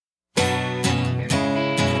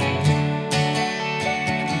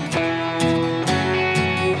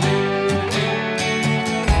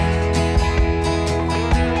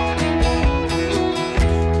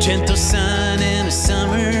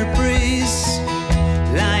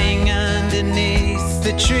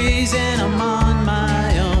the trees and I'm on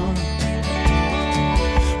my own,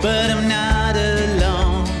 but I'm not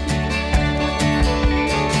alone,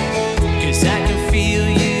 'cause I can feel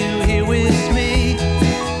you here with me.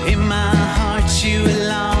 In my heart you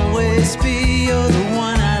will always be. You're the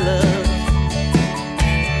one I love,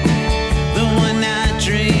 the one I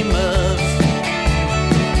dream of.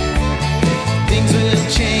 Things will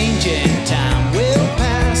change and time will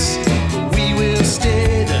pass, but we will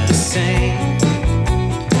stay the same.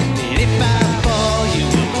 And if I fall, you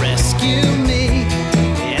will rescue me,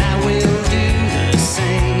 and I will do the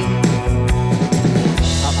same.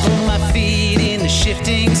 I'll put my feet in the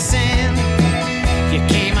shifting sand. You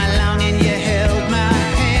came along and you held my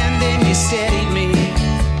hand and you steadied me.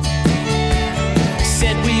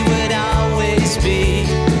 Said we would always be.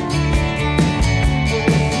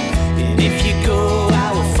 And if you go, I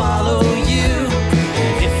will follow you.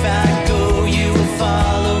 And if I go, you will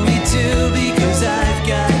follow me too, because I've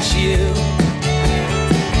got you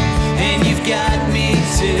and you've got me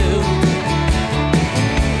too.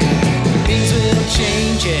 Things will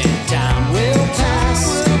change and time will pass,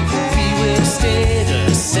 we will stay the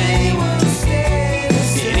same.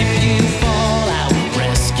 And if you fall, I will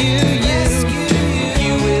rescue you,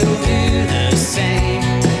 you will do the same.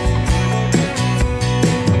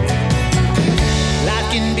 Life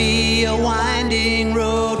can be a winding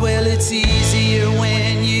road, well it's easier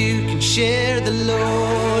when you can share the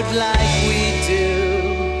load like we do.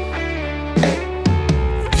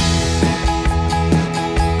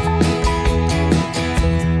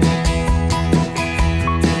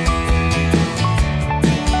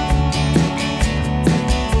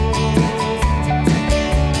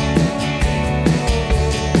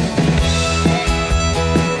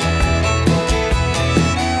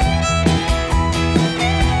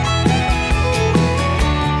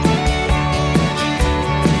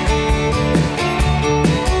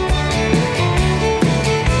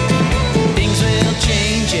 Things will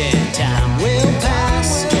change and time will pass,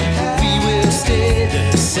 we will stay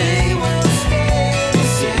the same.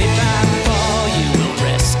 And if I fall, you will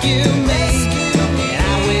rescue me, and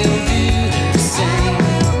I will do the same.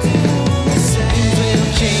 Things will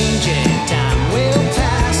change and time will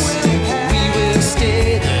pass, we will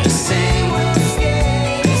stay the same.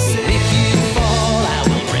 And if you fall, I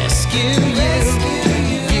will rescue you,